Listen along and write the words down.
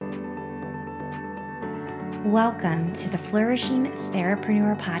Welcome to the Flourishing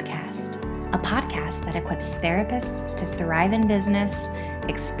Therapreneur podcast, a podcast that equips therapists to thrive in business,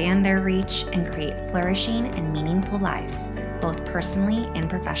 expand their reach, and create flourishing and meaningful lives, both personally and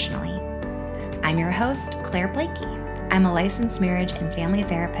professionally. I'm your host, Claire Blakey. I'm a licensed marriage and family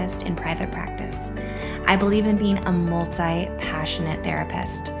therapist in private practice. I believe in being a multi-passionate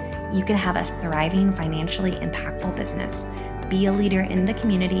therapist. You can have a thriving, financially impactful business, be a leader in the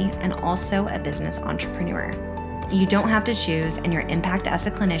community, and also a business entrepreneur. You don't have to choose, and your impact as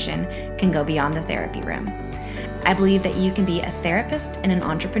a clinician can go beyond the therapy room. I believe that you can be a therapist and an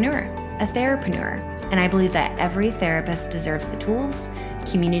entrepreneur, a therapreneur, and I believe that every therapist deserves the tools,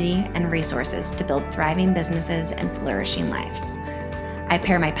 community, and resources to build thriving businesses and flourishing lives. I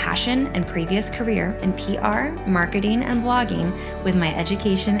pair my passion and previous career in PR, marketing, and blogging with my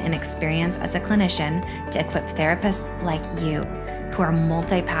education and experience as a clinician to equip therapists like you who are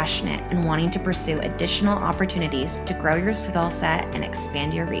multi-passionate and wanting to pursue additional opportunities to grow your skill set and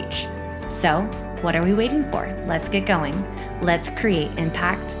expand your reach. So, what are we waiting for? Let's get going. Let's create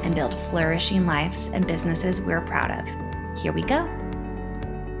impact and build flourishing lives and businesses we're proud of. Here we go.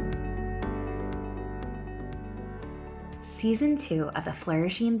 Season 2 of the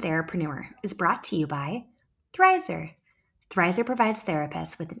Flourishing Therapreneur is brought to you by Thrizer. Thrizer provides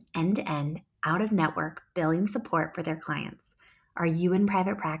therapists with an end-to-end, out-of-network billing support for their clients. Are you in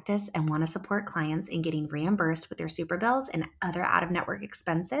private practice and want to support clients in getting reimbursed with their super bills and other out-of-network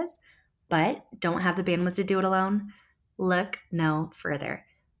expenses, but don't have the bandwidth to do it alone? Look no further.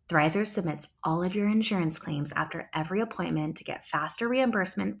 Thrizer submits all of your insurance claims after every appointment to get faster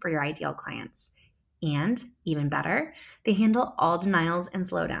reimbursement for your ideal clients. And even better, they handle all denials and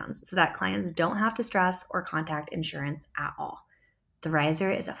slowdowns so that clients don't have to stress or contact insurance at all.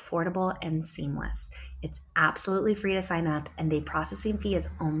 Thrizer is affordable and seamless. It's absolutely free to sign up, and the processing fee is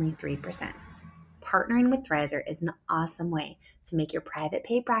only 3%. Partnering with Thrizer is an awesome way to make your private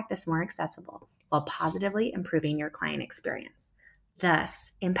pay practice more accessible while positively improving your client experience,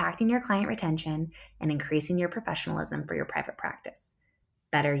 thus impacting your client retention and increasing your professionalism for your private practice.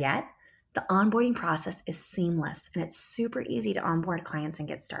 Better yet, the onboarding process is seamless, and it's super easy to onboard clients and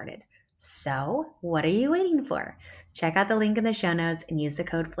get started. So, what are you waiting for? Check out the link in the show notes and use the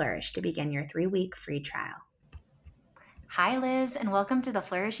code FLOURISH to begin your 3-week free trial. Hi, Liz, and welcome to the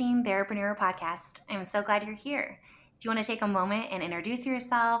Flourishing Therapreneur podcast. I'm so glad you're here. If you want to take a moment and introduce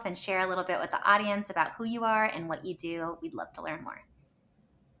yourself and share a little bit with the audience about who you are and what you do, we'd love to learn more.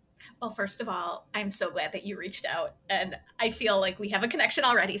 Well, first of all, I'm so glad that you reached out, and I feel like we have a connection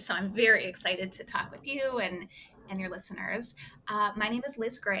already, so I'm very excited to talk with you and your listeners. My name is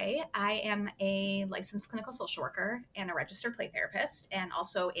Liz Gray. I am a licensed clinical social worker and a registered play therapist, and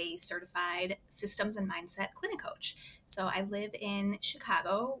also a certified systems and mindset Clini-Coach. So I live in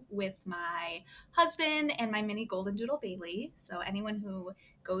Chicago with my husband and my mini golden doodle Bailey. So anyone who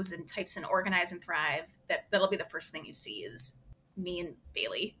goes and types in Organize and Thrive, that'll be the first thing you see is me and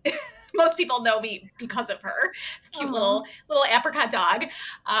Bailey. Most people know me because of her cute little apricot dog.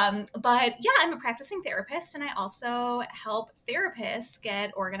 But yeah, I'm a practicing therapist, and I also help therapists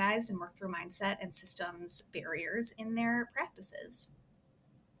get organized and work through mindset and systems barriers in their practices.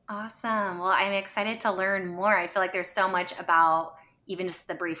 Awesome. Well, I'm excited to learn more. I feel like there's so much about even just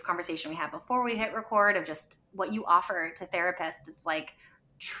the brief conversation we had before we hit record of just what you offer to therapists. It's like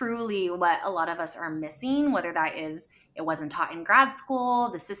truly what a lot of us are missing, whether that is it wasn't taught in grad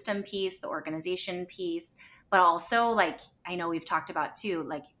school, the system piece, the organization piece, but also like I know we've talked about too,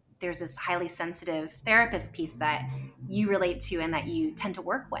 like there's this highly sensitive therapist piece that you relate to and that you tend to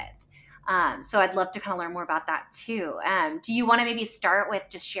work with. So I'd love to kind of learn more about that too. Do you want to maybe start with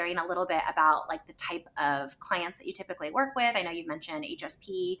just sharing a little bit about like the type of clients that you typically work with? I know you've mentioned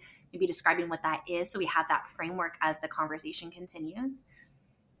HSP, maybe describing what that is so we have that framework as the conversation continues.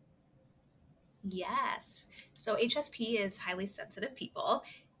 Yes. So HSP is highly sensitive people.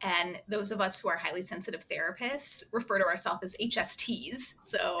 And those of us who are highly sensitive therapists refer to ourselves as HSTs.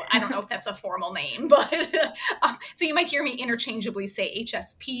 So I don't know if that's a formal name, but so you might hear me interchangeably say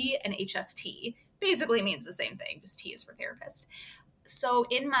HSP and HST. Basically means the same thing, just T is for therapist. So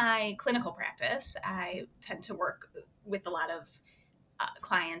in my clinical practice, I tend to work with a lot of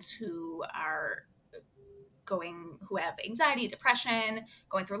clients who have anxiety, depression,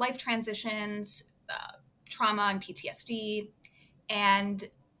 going through life transitions, trauma and PTSD. And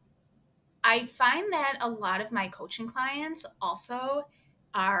I find that a lot of my coaching clients also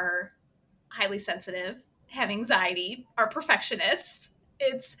are highly sensitive, have anxiety, are perfectionists.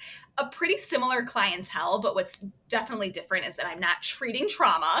 It's a pretty similar clientele, but what's definitely different is that I'm not treating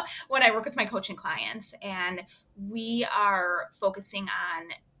trauma when I work with my coaching clients, and we are focusing on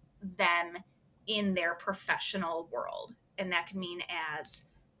them in their professional world. And that can mean as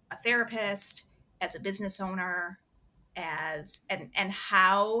a therapist, as a business owner, and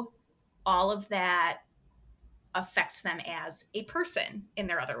how all of that affects them as a person in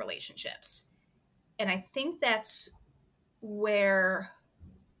their other relationships. And I think that's where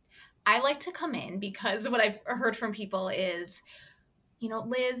I like to come in, because what I've heard from people is,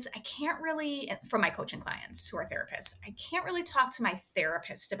 Liz, I can't really, from my coaching clients who are therapists, I can't really talk to my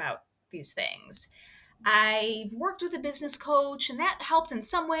therapist about these things. I've worked with a business coach and that helped in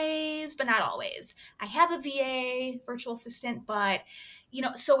some ways, but not always. I have a VA, virtual assistant, but,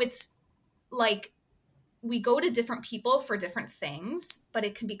 so it's like we go to different people for different things, but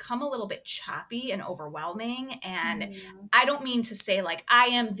it can become a little bit choppy and overwhelming. And I don't mean to say like I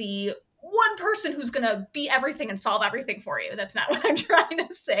am the one person who's going to be everything and solve everything for you. That's not what I'm trying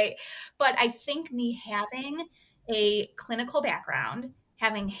to say. But I think me having a clinical background,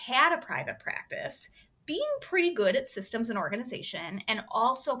 having had a private practice, being pretty good at systems and organization, and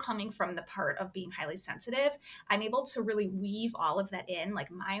also coming from the part of being highly sensitive, I'm able to really weave all of that in,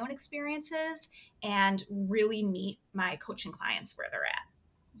 like my own experiences, and really meet my coaching clients where they're at.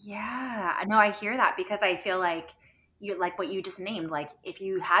 Yeah, I know, I hear that because I feel like you, like what you just named, like if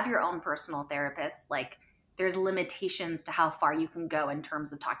you have your own personal therapist, like there's limitations to how far you can go in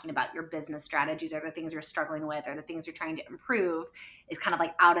terms of talking about your business strategies or the things you're struggling with or the things you're trying to improve is kind of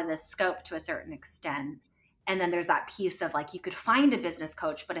like out of the scope to a certain extent. And then there's that piece of like you could find a business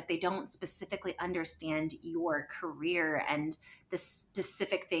coach, but if they don't specifically understand your career and the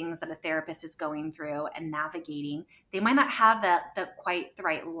specific things that a therapist is going through and navigating, they might not have the quite the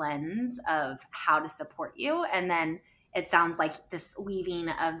right lens of how to support you. And then it sounds like this weaving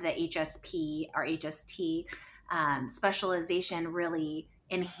of the HSP or HST specialization really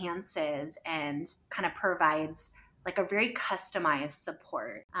enhances and kind of provides like a very customized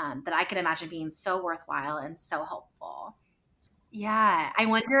support that I can imagine being so worthwhile and so helpful. Yeah, I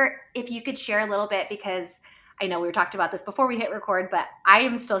wonder if you could share a little bit because I know we talked about this before we hit record, but I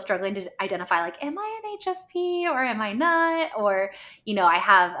am still struggling to identify like, am I an HSP or am I not? Or, I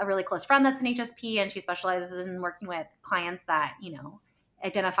have a really close friend that's an HSP and she specializes in working with clients that,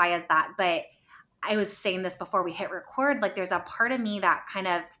 identify as that. But I was saying this before we hit record, like there's a part of me that kind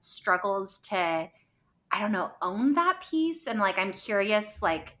of struggles to, I don't know, own that piece. And like, I'm curious,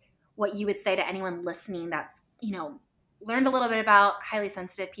 like, what you would say to anyone listening that's, learned a little bit about highly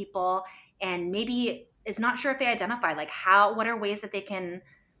sensitive people and maybe is not sure if they identify, like, what are ways that they can,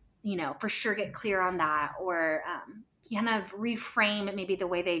 for sure get clear on that or kind of reframe maybe the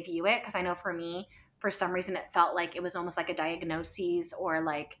way they view it. Cause I know for me, for some reason, it felt like it was almost like a diagnosis or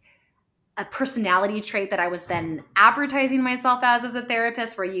like a personality trait that I was then advertising myself as a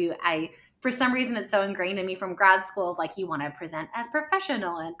therapist where for some reason it's so ingrained in me from grad school of like you want to present as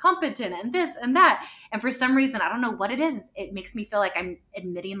professional and competent and this and that, and for some reason I don't know what it is, it makes me feel like I'm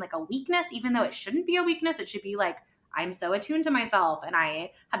admitting like a weakness even though it shouldn't be a weakness. It should be like I'm so attuned to myself and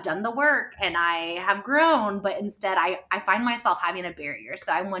I have done the work and I have grown, but instead I find myself having a barrier.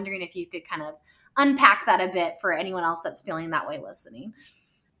 So I'm wondering if you could kind of unpack that a bit for anyone else that's feeling that way listening.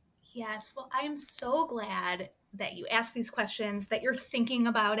 Yes, well, I am so glad that you asked these questions, that you're thinking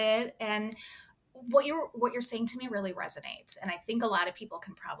about it, and what you're saying to me really resonates. And I think a lot of people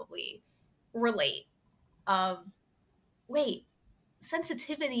can probably relate of, wait,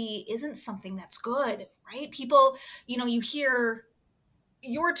 sensitivity isn't something that's good, right? People, you hear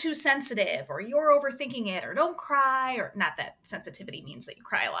you're too sensitive or you're overthinking it or don't cry, or not that sensitivity means that you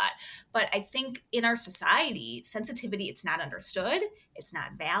cry a lot, but I think in our society sensitivity, it's not understood, it's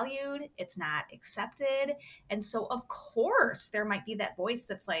not valued, it's not accepted. And so of course there might be that voice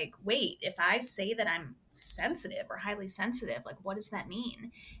that's like, wait, if I say that I'm sensitive or highly sensitive, like what does that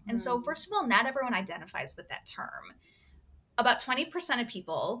mean? And so first of all, not everyone identifies with that term. About 20% of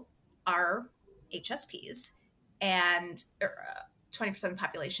people are HSPs, and 20% of the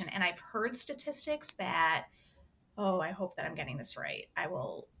population. And I've heard statistics that, oh, I hope that I'm getting this right. I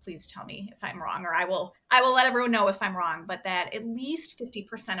will, please tell me if I'm wrong, or I will let everyone know if I'm wrong, but that at least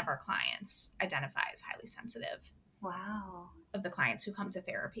 50% of our clients identify as highly sensitive, Wow. of the clients who come to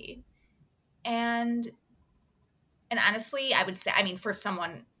therapy. And honestly, I would say, I mean, for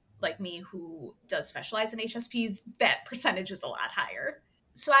someone like me who does specialize in HSPs, that percentage is a lot higher.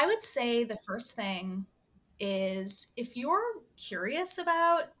 So I would say the first thing is, if you're curious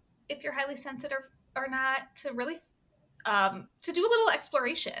about if you're highly sensitive or not, to really to do a little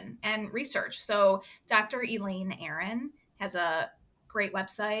exploration and research. So Dr. Elaine Aaron has a great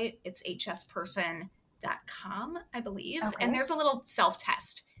website. It's hsperson.com, I believe. And Okay. there's a little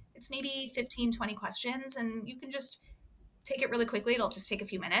self-test. It's maybe 15, 20 questions, and you can just take it really quickly. It'll just take a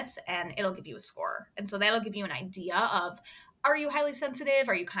few minutes and it'll give you a score. And so that'll give you an idea of, are you highly sensitive?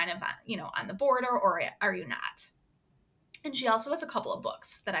 Are you kind of, on the border, or are you not? And she also has a couple of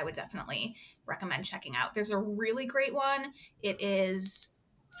books that I would definitely recommend checking out. There's a really great one. It is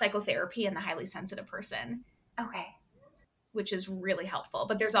Psychotherapy and the Highly Sensitive Person, Okay. which is really helpful.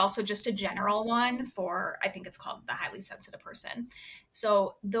 But there's also just a general one for, I think it's called The Highly Sensitive Person.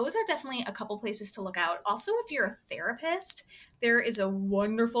 So those are definitely a couple places to look out. Also, if you're a therapist, there is a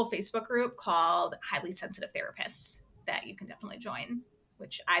wonderful Facebook group called Highly Sensitive Therapists that you can definitely join,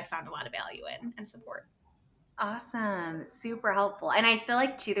 which I've found a lot of value in and support. Awesome. Super helpful. And I feel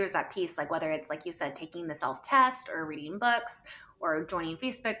like too, there's that piece, like whether it's like you said, taking the self-test or reading books or joining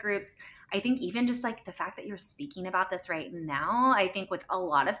Facebook groups. I think even just like the fact that you're speaking about this right now, I think with a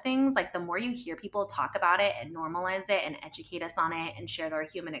lot of things, like the more you hear people talk about it and normalize it and educate us on it and share their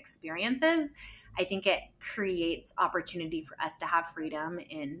human experiences, I think it creates opportunity for us to have freedom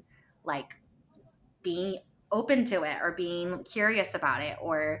in like being open to it or being curious about it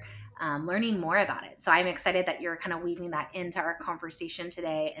or learning more about it. So I'm excited that you're kind of weaving that into our conversation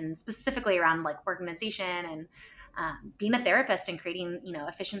today, and specifically around like organization and being a therapist and creating,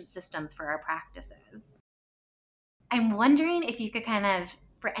 efficient systems for our practices. I'm wondering if you could kind of,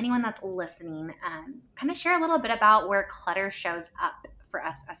 for anyone that's listening, kind of share a little bit about where clutter shows up for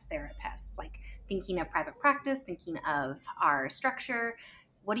us as therapists, like thinking of private practice, thinking of our structure.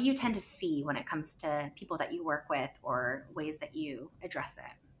 What do you tend to see when it comes to people that you work with or ways that you address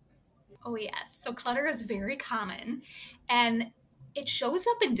it? Oh, yes. So clutter is very common and it shows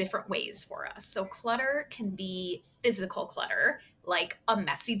up in different ways for us. So clutter can be physical clutter, like a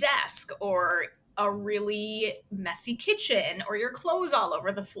messy desk or a really messy kitchen or your clothes all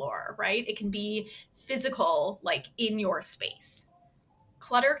over the floor, right? It can be physical, like in your space.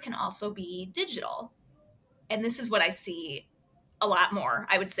 Clutter can also be digital. And this is what I see a lot more,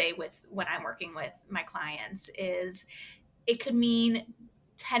 I would say, with when I'm working with my clients is it could mean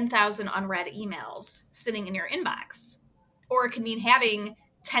 10,000 unread emails sitting in your inbox, or it could mean having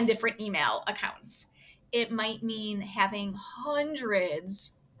 10 different email accounts. It might mean having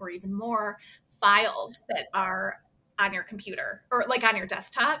hundreds or even more files that are on your computer or like on your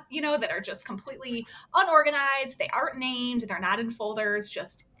desktop, that are just completely unorganized. They aren't named, they're not in folders,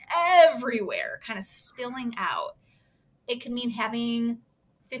 just everywhere, kind of spilling out. It can mean having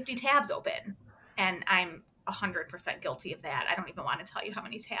 50 tabs open. And I'm 100% guilty of that. I don't even want to tell you how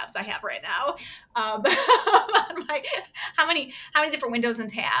many tabs I have right now. On how many different windows and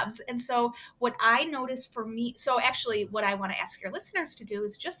tabs. And so what I notice for me, so actually what I want to ask your listeners to do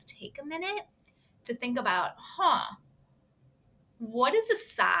is just take a minute to think about, what is a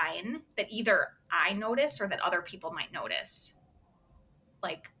sign that either I notice or that other people might notice?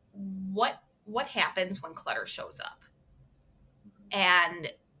 Like what happens when clutter shows up? And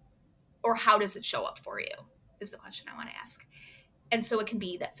or how does it show up for you is the question I want to ask. And so it can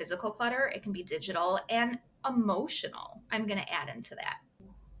be that physical clutter, it can be digital and emotional. I'm going to add into that.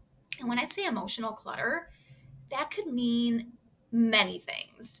 And when I say emotional clutter, that could mean many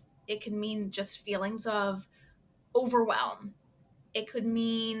things. It could mean just feelings of overwhelm. It could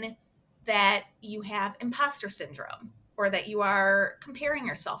mean that you have imposter syndrome or that you are comparing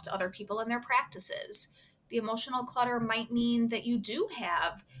yourself to other people and their practices. The emotional clutter might mean that you do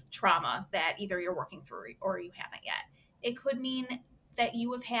have trauma that either you're working through or you haven't yet. It could mean that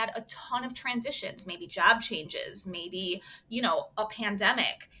you have had a ton of transitions, maybe job changes, maybe, a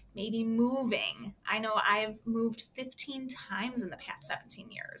pandemic, maybe moving. I know I've moved 15 times in the past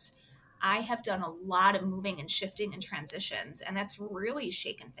 17 years. I have done a lot of moving and shifting and transitions, and that's really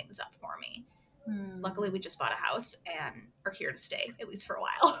shaken things up for me. Luckily, we just bought a house and are here to stay, at least for a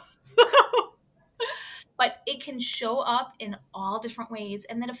while. But it can show up in all different ways,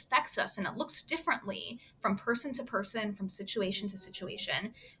 and that affects us, and it looks differently from person to person, from situation to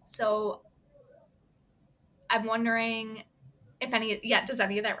situation. So I'm wondering if does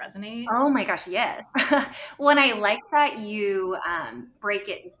any of that resonate? Oh my gosh, yes. Well, and I like that you break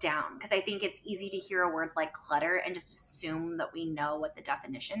it down, because I think it's easy to hear a word like clutter and just assume that we know what the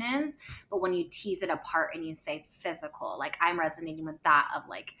definition is. But when you tease it apart and you say physical, like I'm resonating with that of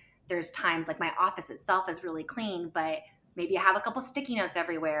like, there's times like my office itself is really clean, but maybe I have a couple sticky notes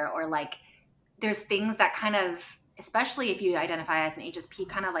everywhere, or like there's things that kind of, especially if you identify as an HSP,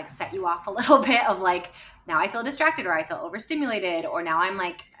 kind of like set you off a little bit of like, now I feel distracted or I feel overstimulated, or now I'm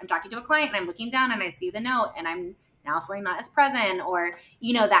talking to a client and I'm looking down and I see the note and I'm now feeling not as present, or,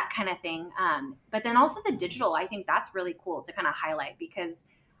 that kind of thing. But then also the digital, I think that's really cool to kind of highlight, because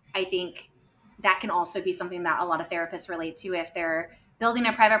I think that can also be something that a lot of therapists relate to if they're building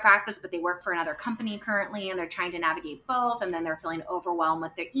a private practice, but they work for another company currently and they're trying to navigate both. And then they're feeling overwhelmed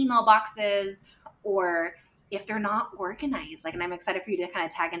with their email boxes, or if they're not organized. Like, and I'm excited for you to kind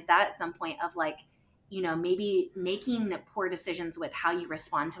of tag into that at some point of like, maybe making poor decisions with how you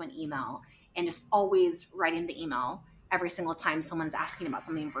respond to an email and just always writing the email every single time someone's asking about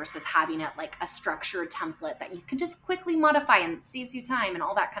something versus having it like a structured template that you can just quickly modify and it saves you time and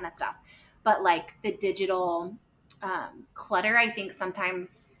all that kind of stuff. But like the digital clutter, I think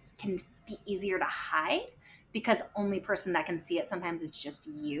sometimes can be easier to hide because only person that can see it sometimes is just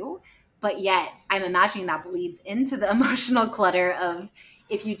you. But yet I'm imagining that bleeds into the emotional clutter of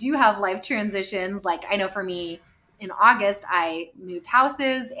if you do have life transitions. Like I know for me, in August, I moved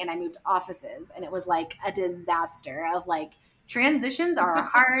houses and I moved offices, and it was like a disaster of like transitions are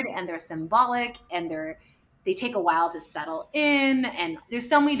hard and they're symbolic and they take a while to settle in, and there's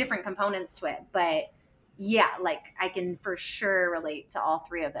so many different components to it. But yeah, like I can for sure relate to all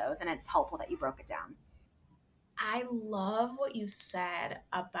three of those, and it's helpful that you broke it down. I love what you said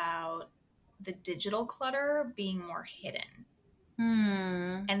about the digital clutter being more hidden.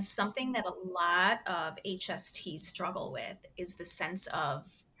 Hmm. And something that a lot of HSTs struggle with is the sense of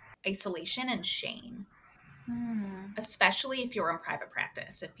isolation and shame, Hmm. especially if you're in private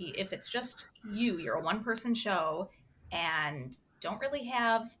practice. If it's just you, you're a one person show and don't really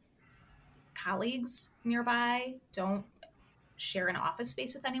have colleagues nearby, don't share an office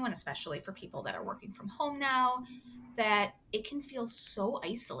space with anyone, especially for people that are working from home now, that it can feel so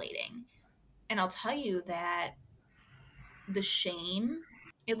isolating. And I'll tell you that the shame,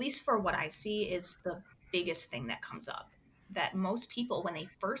 at least for what I see, is the biggest thing that comes up. That most people, when they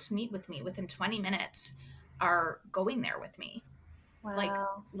first meet with me within 20 minutes, are going there with me. Like,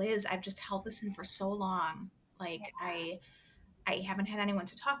 Wow. Liz, I've just held this in for so long. Like, I haven't had anyone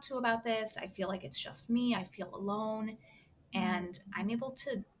to talk to about this. I feel like it's just me. I feel alone. Hmm. And I'm able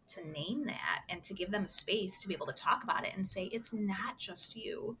to name that and to give them a space to be able to talk about it and say, it's not just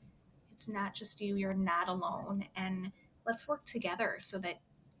you. It's not just you. You're not alone. And let's work together so that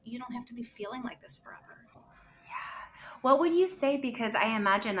you don't have to be feeling like this forever. What would you say? Because I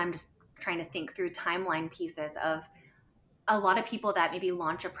imagine I'm just trying to think through timeline pieces of a lot of people that maybe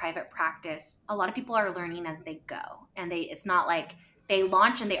launch a private practice. A lot of people are learning as they go, and it's not like they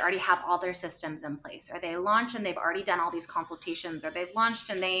launch and they already have all their systems in place, or they launch and they've already done all these consultations, or they've launched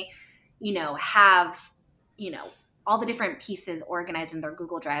and they have you know all the different pieces organized in their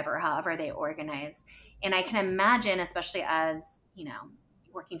Google Drive or however they organize. And I can imagine, especially as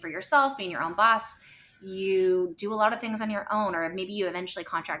working for yourself, being your own boss, you do a lot of things on your own, or maybe you eventually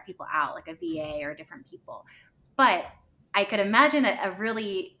contract people out like a VA or different people. But I could imagine a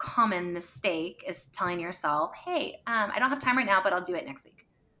really common mistake is telling yourself, hey, I don't have time right now, but I'll do it next week.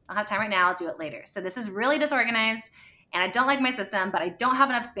 I don't have time right now, I'll do it later. So this is really disorganized and I don't like my system, but I don't have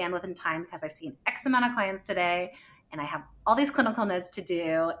enough bandwidth and time because I've seen X amount of clients today and I have all these clinical notes to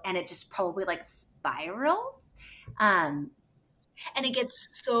do, and it just probably like spirals. Um, And it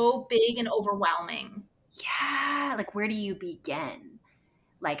gets so big and overwhelming. yeah, like where do you begin?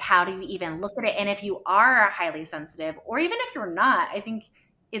 Like how do you even look at it? And if you are highly sensitive, or even if you're not, I think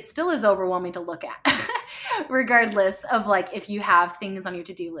it still is overwhelming to look at regardless of like if you have things on your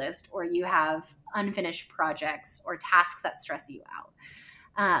to-do list or you have unfinished projects or tasks that stress you out.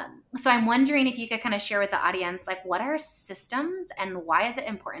 So I'm wondering if you could kind of share with the audience, like, what are systems and why is it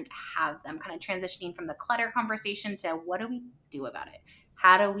important to have them, kind of transitioning from the clutter conversation to what do we do about it?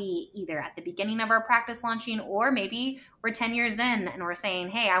 How do we, either at the beginning of our practice launching, or maybe we're 10 years in and we're saying,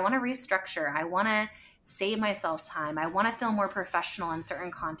 hey, I want to restructure. I want to save myself time. I want to feel more professional in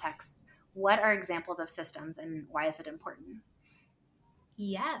certain contexts. What are examples of systems and why is it important?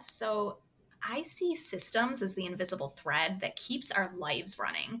 Yes. So I see systems as the invisible thread that keeps our lives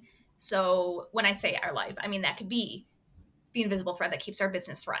running. So when I say our life, I mean that could be the invisible thread that keeps our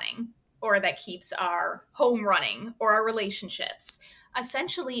business running, or that keeps our home running, or our relationships.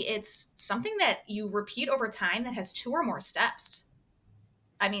 Essentially, it's something that you repeat over time that has two or more steps.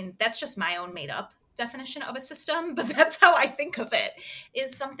 I mean, that's just my own made up definition of a system, but that's how I think of it.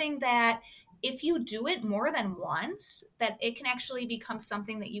 Is something that if you do it more than once, that it can actually become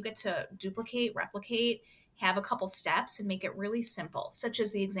something that you get to duplicate, replicate, have a couple steps and make it really simple, such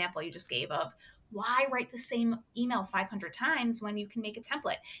as the example you just gave of why write the same email 500 times when you can make a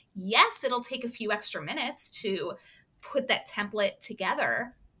template? Yes, it'll take a few extra minutes to put that template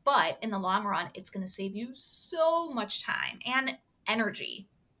together, but in the long run, it's going to save you so much time and energy.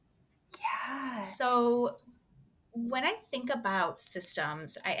 Yeah. So, when I think about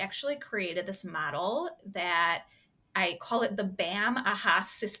systems, I actually created this model that I call it the BAM AHA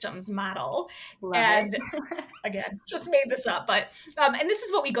systems model. Love it. And again, just made this up, but, and this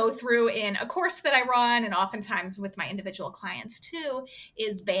is what we go through in a course that I run, and oftentimes with my individual clients too,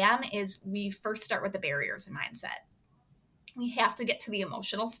 is BAM is we first start with the barriers and mindset. We have to get to the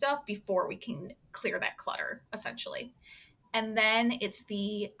emotional stuff before we can clear that clutter, essentially. And then it's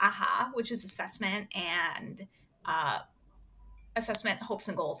the AHA, which is uh, assessment, hopes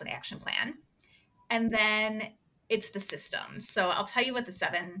and goals, and action plan. And then it's the systems. So I'll tell you what the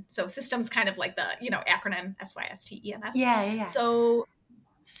seven. So systems, kind of like the acronym SYSTEMS. Yeah. So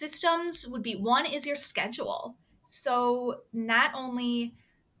systems would be, one is your schedule. So not only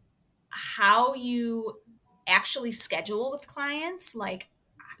how you actually schedule with clients, like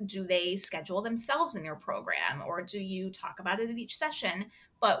do they schedule themselves in your program or do you talk about it at each session,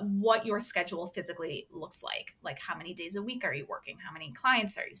 but what your schedule physically looks like how many days a week are you working, how many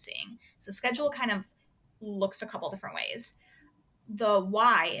clients are you seeing. So schedule kind of looks a couple different ways. The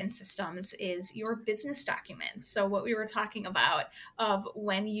why in systems is your business documents. So what we were talking about, of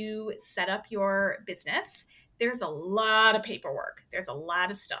when you set up your business, there's a lot of paperwork, there's a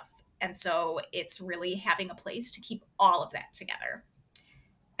lot of stuff, and so it's really having a place to keep all of that together.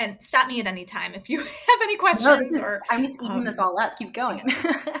 And stop me at any time if you have any questions. No, I'm just eating this all up. Keep going.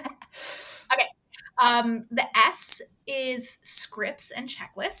 Okay. The S is scripts and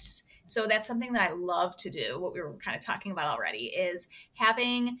checklists. So that's something that I love to do. What we were kind of talking about already is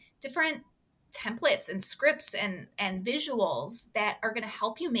having different templates and scripts and visuals that are going to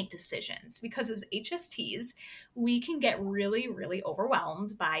help you make decisions, because as HSTs, we can get really, really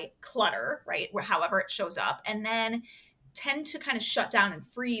overwhelmed by clutter, right? However it shows up, and then tend to kind of shut down and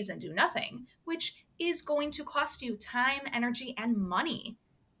freeze and do nothing, which is going to cost you time, energy, and money,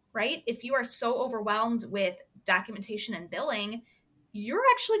 right? If you are so overwhelmed with documentation and billing, you're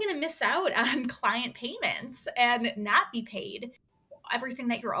actually going to miss out on client payments and not be paid everything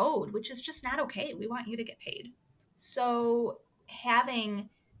that you're owed, which is just not okay. We want you to get paid. So having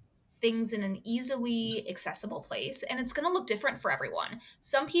things in an easily accessible place, and it's going to look different for everyone.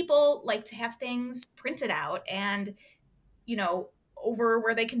 Some people like to have things printed out and over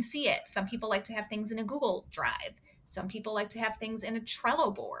where they can see it. Some people like to have things in a Google Drive. Some people like to have things in a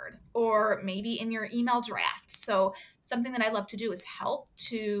Trello board or maybe in your email drafts. So something that I love to do is help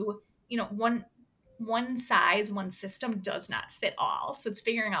to, one size, one system does not fit all. So it's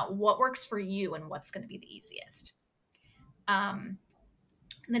figuring out what works for you and what's going to be the easiest. The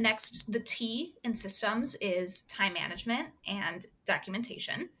T in systems is time management and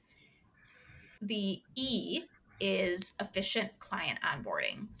documentation. The E is efficient client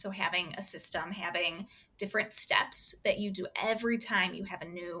onboarding. So having a system, having different steps that you do every time you have a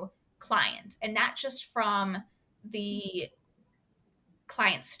new client, and not just from the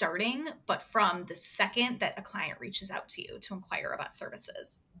client starting, but from the second that a client reaches out to you to inquire about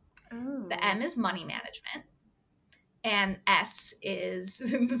services. Ooh. The M is money management. And S is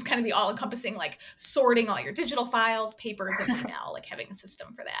this is kind of the all-encompassing, like sorting all your digital files, papers, and email, like having a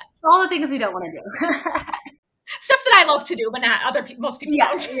system for that. All the things we don't want to do. Stuff that I love to do, but not other people. Most people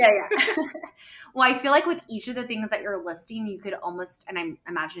don't. Yeah. Well, I feel like with each of the things that you're listing, you could almost, and I'm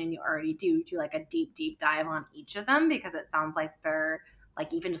imagining you already do like a deep dive on each of them, because it sounds like they're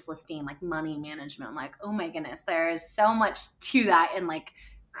like, even just listing like money management, I'm like, oh my goodness, there is so much to that, and like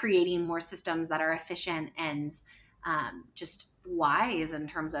creating more systems that are efficient and just wise in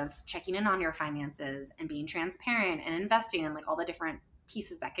terms of checking in on your finances and being transparent and investing, and like all the different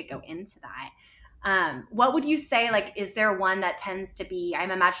pieces that could go into that. What would you say, like, is there one that tends to be, I'm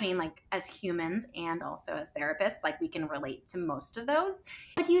imagining like as humans and also as therapists, like we can relate to most of those.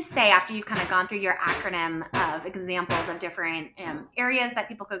 What would you say after you've kind of gone through your acronym of examples of different areas that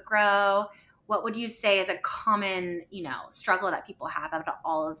people could grow? What would you say is a common, struggle that people have out of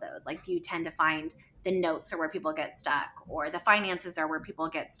all of those? Like, do you tend to find the notes are where people get stuck, or the finances are where people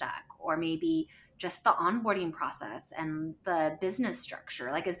get stuck, or maybe just the onboarding process and the business structure?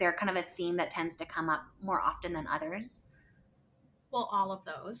 Like, is there kind of a theme that tends to come up more often than others? Well, all of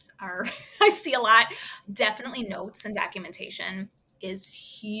those are, I see a lot. Definitely notes and documentation is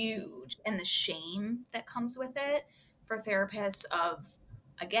huge. And the shame that comes with it for therapists of,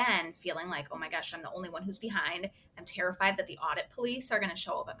 again, feeling like, oh my gosh, I'm the only one who's behind. I'm terrified that the audit police are going to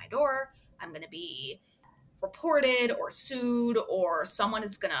show up at my door. I'm going to be reported or sued, or someone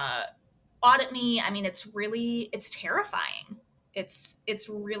is going to audit me. I mean, it's terrifying. It's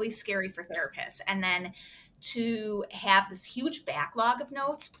really scary for therapists. And then to have this huge backlog of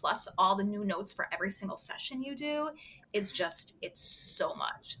notes plus all the new notes for every single session you do is just, it's so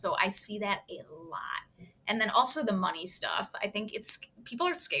much. So I see that a lot. And then also the money stuff. I think people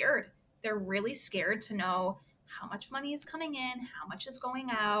are scared. They're really scared to know how much money is coming in, how much is going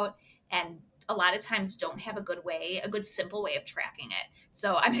out, and a lot of times don't have a good simple way of tracking it.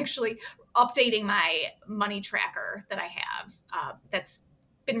 So I'm actually updating my money tracker that I have. That's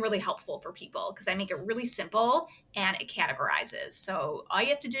been really helpful for people because I make it really simple and it categorizes. So all you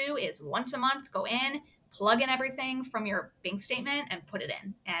have to do is once a month go in, plug in everything from your bank statement and put it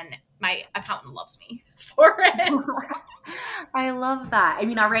in. And my accountant loves me for it. So. I love that. I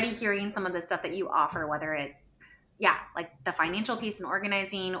mean, already hearing some of the stuff that you offer, whether it's, yeah, like the financial piece and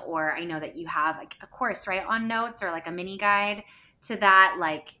organizing, or I know that you have like a course, right, on notes or like a mini guide to that.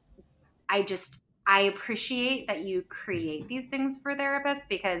 Like, I appreciate that you create these things for therapists,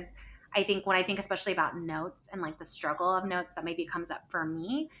 because I think when I think especially about notes and like the struggle of notes that maybe comes up for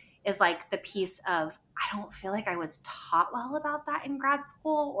me is like the piece of, I don't feel like I was taught well about that in grad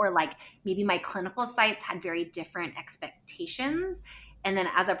school, or like maybe my clinical sites had very different expectations. And then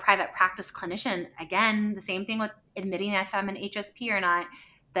as a private practice clinician, again, the same thing with admitting if I'm an HSP or not.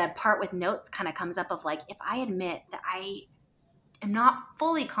 The part with notes kind of comes up of like, if I admit that I am not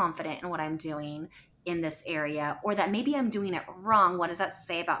fully confident in what I'm doing in this area, or that maybe I'm doing it wrong, what does that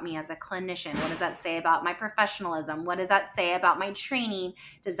say about me as a clinician? What does that say about my professionalism? What does that say about my training?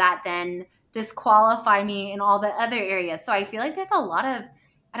 Does that then disqualify me in all the other areas? So I feel like there's a lot of,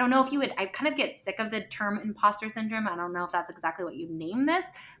 I don't know if you would, I kind of get sick of the term imposter syndrome. I don't know if that's exactly what you name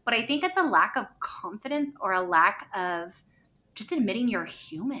this, but I think it's a lack of confidence or a lack of just admitting you're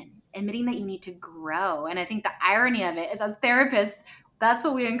human, admitting that you need to grow. And I think the irony of it is, as therapists, that's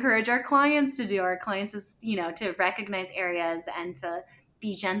what we encourage our clients to do. Our clients is, to recognize areas and to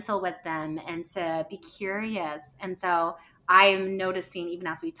be gentle with them and to be curious. And so I'm noticing, even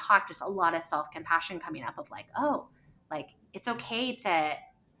as we talk, just a lot of self-compassion coming up of like, oh, like it's okay to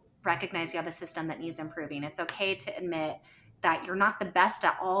recognize you have a system that needs improving. It's okay to admit that you're not the best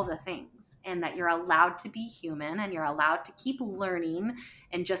at all the things, and that you're allowed to be human and you're allowed to keep learning.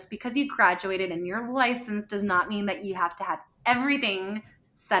 And just because you graduated and you're licensed does not mean that you have to have everything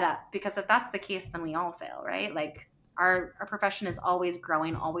set up, because if that's the case, then we all fail, right? Like our profession is always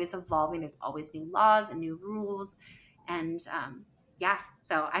growing, always evolving. There's always new laws and new rules. And yeah,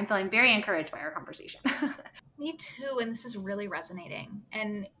 so I'm feeling very encouraged by our conversation. Me too, and this is really resonating.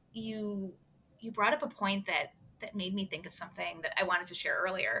 And you brought up a point that made me think of something that I wanted to share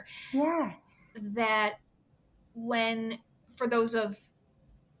earlier. Yeah. That when for those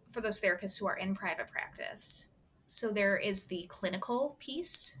therapists who are in private practice, so there is the clinical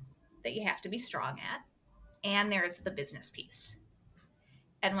piece that you have to be strong at, and there's the business piece.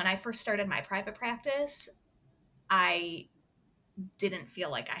 And when I first started my private practice, I didn't feel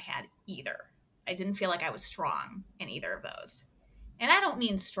like I had either. I didn't feel like I was strong in either of those. And I don't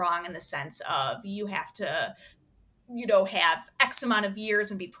mean strong in the sense of you have to, have X amount of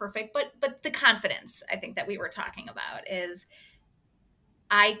years and be perfect, but the confidence I think that we were talking about is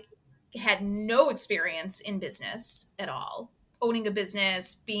I had no experience in business at all, owning a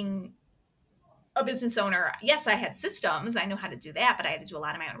business, being a business owner. Yes, I had systems. I know how to do that, but I had to do a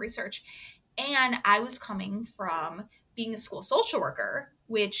lot of my own research. And I was coming from being a school social worker,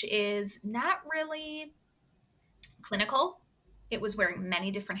 which is not really clinical. It was wearing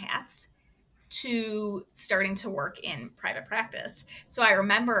many different hats, to starting to work in private practice. So I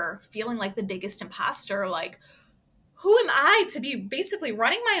remember feeling like the biggest imposter, like, who am I to be basically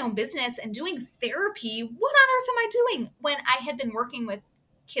running my own business and doing therapy? What on earth am I doing? When I had been working with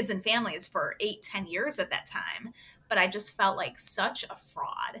kids and families for 8-10 years at that time, but I just felt like such a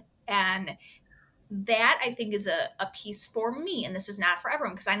fraud. And that I think is a piece for me. And this is not for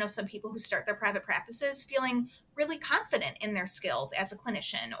everyone, because I know some people who start their private practices feeling really confident in their skills as a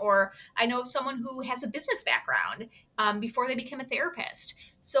clinician, or I know someone who has a business background before they became a therapist.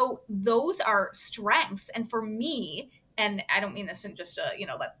 So those are strengths. And for me, and I don't mean this in just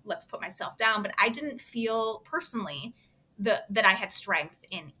let's put myself down, but I didn't feel personally that I had strength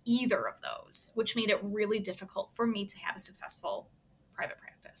in either of those, which made it really difficult for me to have a successful private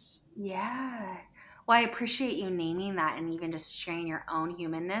practice. Yeah. Well, I appreciate you naming that and even just sharing your own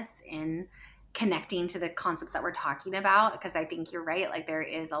humanness in connecting to the concepts that we're talking about, because I think you're right. Like there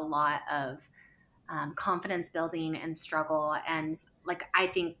is a lot of confidence building and struggle. And like, I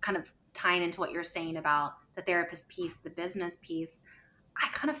think kind of tying into what you're saying about the therapist piece, the business piece, I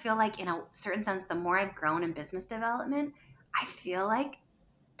kind of feel like in a certain sense, the more I've grown in business development, I feel like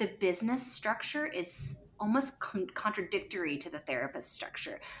the business structure is almost contradictory to the therapist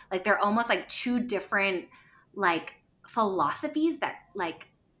structure. Like they're almost like two different like philosophies that like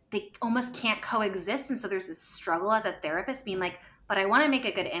they almost can't coexist. And so there's this struggle as a therapist being like, but I want to make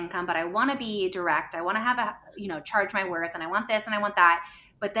a good income, but I want to be direct. I want to have charge my worth, and I want this and I want that.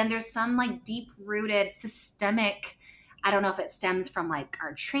 But then there's some like deep rooted systemic, I don't know if it stems from like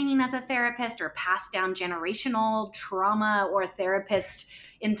our training as a therapist or passed down generational trauma or therapist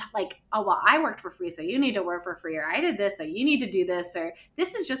into like, oh, well, I worked for free, so you need to work for free, or I did this, so you need to do this, or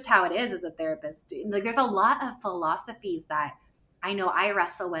this is just how it is as a therapist. Like there's a lot of philosophies that I know I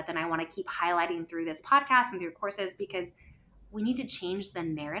wrestle with and I want to keep highlighting through this podcast and through courses, because we need to change the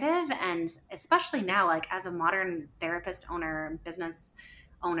narrative. And especially now, like as a modern therapist owner, business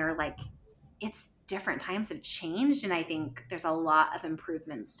owner, like it's different. Times have changed. And I think there's a lot of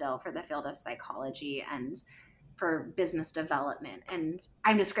improvement still for the field of psychology and for business development. And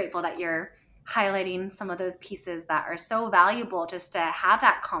I'm just grateful that you're highlighting some of those pieces that are so valuable, just to have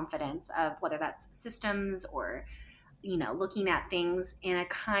that confidence of whether that's systems or looking at things in a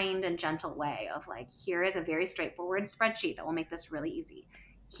kind and gentle way of like, here is a very straightforward spreadsheet that will make this really easy.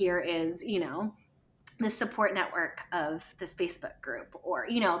 Here is, the support network of this Facebook group, or,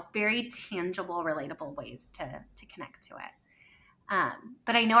 very tangible, relatable ways to connect to it.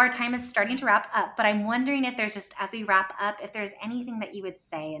 But I know our time is starting to wrap up, but I'm wondering if there's just, as we wrap up, if there's anything that you would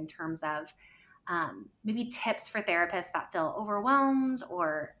say in terms of maybe tips for therapists that feel overwhelmed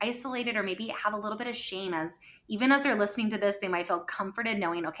or isolated, or maybe have a little bit of shame, as even as they're listening to this, they might feel comforted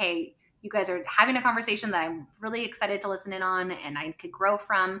knowing, okay, you guys are having a conversation that I'm really excited to listen in on and I could grow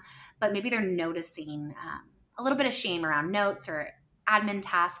from, but maybe they're noticing a little bit of shame around notes or admin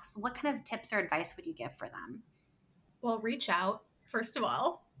tasks. What kind of tips or advice would you give for them? Well, reach out, first of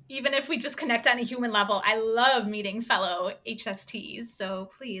all. Even if we just connect on a human level, I love meeting fellow HSTs. So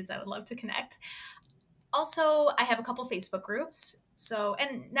please, I would love to connect. Also, I have a couple Facebook groups. So,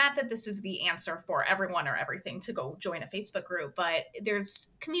 and not that this is the answer for everyone or everything to go join a Facebook group, but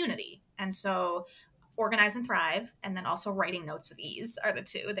there's community. And so, Organize and Thrive, and then also Writing Notes with Ease are the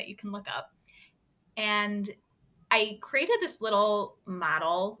two that you can look up. And I created this little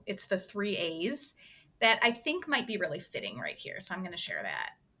model. It's the 3 A's that I think might be really fitting right here. So, I'm going to share that.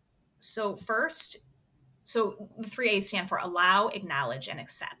 So, the 3 A's stand for allow, acknowledge, and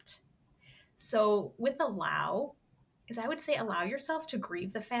accept. So, with allow, is I would say allow yourself to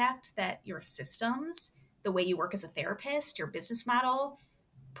grieve the fact that your systems, the way you work as a therapist, your business model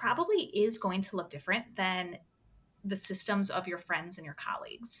probably is going to look different than the systems of your friends and your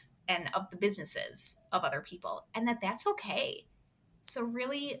colleagues and of the businesses of other people, and that's okay. So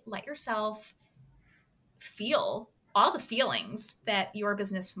really let yourself feel all the feelings that your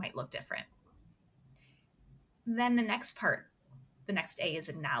business might look different. Then the next A is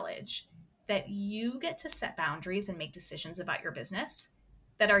acknowledge that you get to set boundaries and make decisions about your business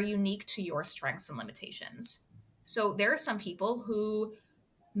that are unique to your strengths and limitations. So there are some people who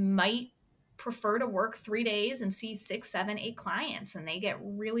might prefer to work 3 days and see 6, 7, 8 clients, and they get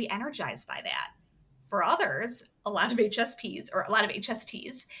really energized by that. For others, a lot of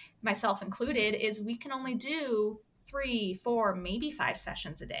HSTs, myself included, is we can only do 3, 4, maybe 5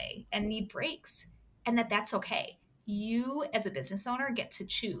 sessions a day and need breaks, and that's okay. You, as a business owner, get to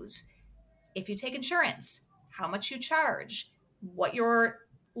choose if you take insurance, how much you charge, what your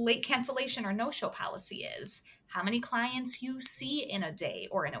late cancellation or no-show policy is, how many clients you see in a day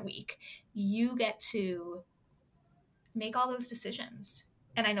or in a week. You get to make all those decisions.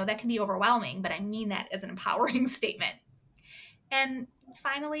 And I know that can be overwhelming, but I mean that as an empowering statement. And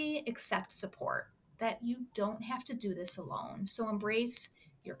finally, accept support, that you don't have to do this alone. So embrace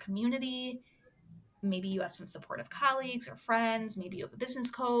your community. Maybe you have some supportive colleagues or friends. Maybe you have a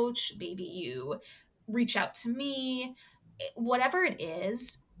business coach. Maybe you reach out to me. Whatever it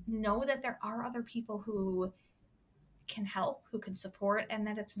is, know that there are other people who can help, who can support, and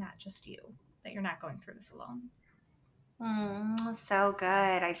that it's not just you, that you're not going through this alone. So good.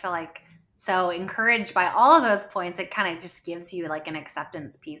 I feel like so encouraged by all of those points. It kind of just gives you like an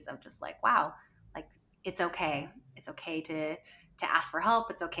acceptance piece of just like, wow, like it's okay. It's okay to ask for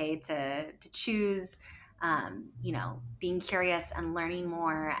help. It's okay to choose, being curious and learning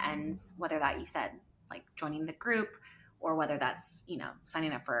more. And whether that you said like joining the group, or whether that's,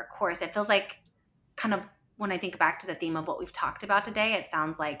 signing up for a course, it feels like kind of when I think back to the theme of what we've talked about today, it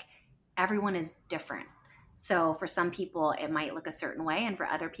sounds like everyone is different. So for some people, it might look a certain way, and for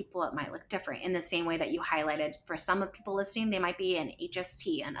other people, it might look different. In the same way that you highlighted, for some of people listening, they might be an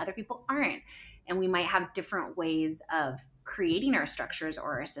HST and other people aren't. And we might have different ways of creating our structures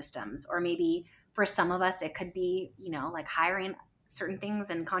or our systems. Or maybe for some of us, it could be, like hiring certain things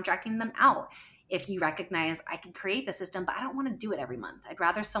and contracting them out. If you recognize I can create the system, but I don't want to do it every month. I'd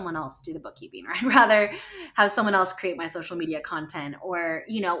rather someone else do the bookkeeping, or I'd rather have someone else create my social media content, or,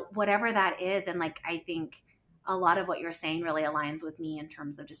 whatever that is. And like, I think a lot of what you're saying really aligns with me in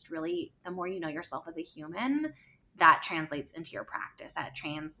terms of just really the more you know yourself as a human, that translates into your practice, that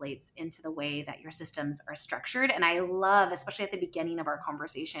translates into the way that your systems are structured. And I love, especially at the beginning of our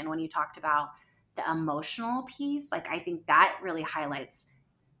conversation, when you talked about the emotional piece, like I think that really highlights,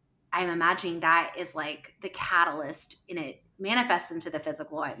 I'm imagining that is like the catalyst in it manifests into the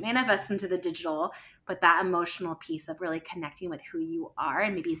physical, it manifests into the digital, but that emotional piece of really connecting with who you are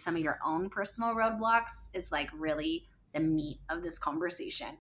and maybe some of your own personal roadblocks is like really the meat of this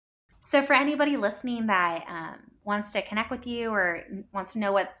conversation. So for anybody listening that wants to connect with you or wants to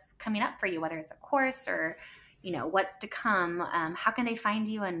know what's coming up for you, whether it's a course or, what's to come, how can they find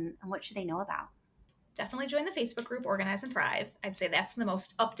you and what should they know about? Definitely join the Facebook group, Organize and Thrive. I'd say that's the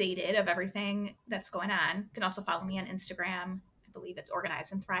most updated of everything that's going on. You can also follow me on Instagram. I believe it's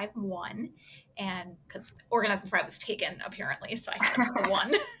Organize and Thrive 1. And because Organize and Thrive was taken, apparently, so I had to put the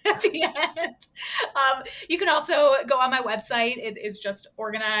 1 at the end. You can also go on my website. It's just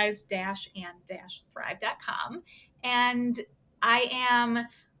organize-and-thrive.com. And I am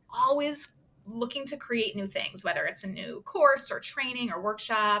always looking to create new things, whether it's a new course or training or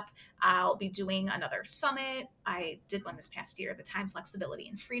workshop. I'll be doing another summit. I did one this past year, the Time, Flexibility,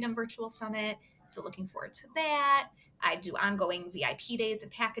 and Freedom Virtual Summit. So looking forward to that. I do ongoing VIP days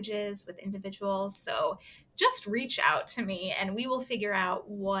and packages with individuals. So just reach out to me and we will figure out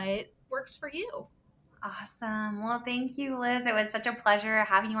what works for you. Awesome. Well, thank you, Liz. It was such a pleasure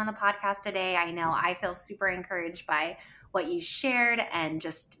having you on the podcast today. I know I feel super encouraged by what you shared and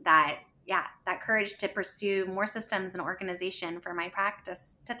just that courage to pursue more systems and organization for my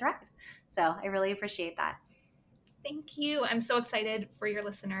practice to thrive. So I really appreciate that. Thank you. I'm so excited for your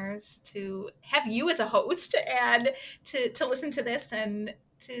listeners to have you as a host and to listen to this and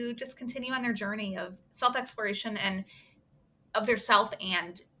to just continue on their journey of self-exploration and of their self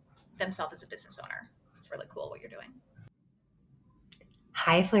and themselves as a business owner. It's really cool what you're doing.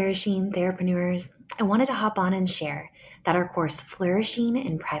 Hi, Flourishing Therapreneurs. I wanted to hop on and share that our course Flourishing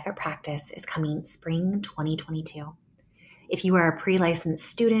in Private Practice is coming spring 2022. If you are a pre-licensed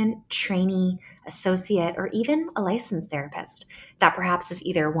student, trainee, associate, or even a licensed therapist that perhaps is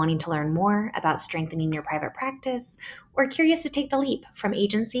either wanting to learn more about strengthening your private practice or curious to take the leap from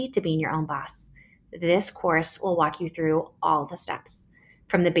agency to being your own boss, this course will walk you through all the steps,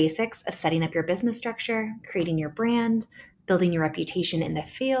 from the basics of setting up your business structure, creating your brand, building your reputation in the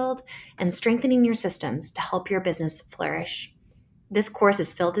field, and strengthening your systems to help your business flourish. This course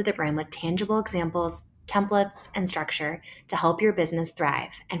is filled to the brim with tangible examples, templates, and structure to help your business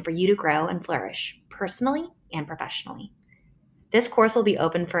thrive and for you to grow and flourish personally and professionally. This course will be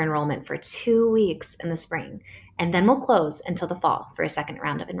open for enrollment for 2 weeks in the spring, and then will close until the fall for a second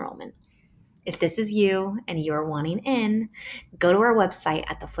round of enrollment. If this is you and you're wanting in, go to our website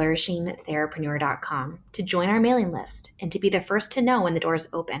at theflourishingtherapreneur.com to join our mailing list and to be the first to know when the doors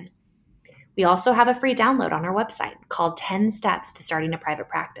open. We also have a free download on our website called 10 Steps to Starting a Private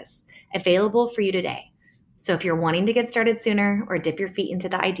Practice, available for you today. So if you're wanting to get started sooner or dip your feet into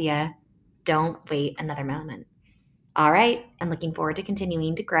the idea, don't wait another moment. All right, I'm looking forward to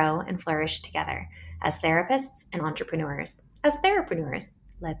continuing to grow and flourish together as therapists and entrepreneurs. As therapreneurs,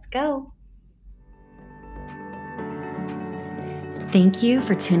 let's go. Thank you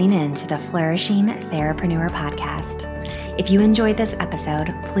for tuning in to the Flourishing Therapreneur podcast. If you enjoyed this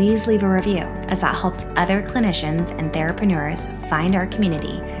episode, please leave a review, as that helps other clinicians and therapreneurs find our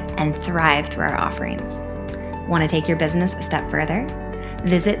community and thrive through our offerings. Want to take your business a step further?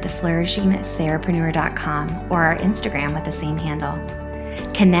 Visit theflourishingtherapreneur.com or our Instagram with the same handle.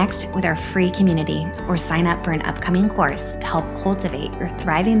 Connect with our free community or sign up for an upcoming course to help cultivate your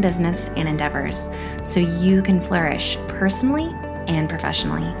thriving business and endeavors so you can flourish personally and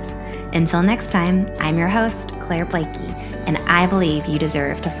professionally. Until next time, I'm your host, Claire Blakey, and I believe you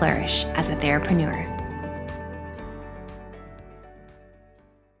deserve to flourish as a therapreneur.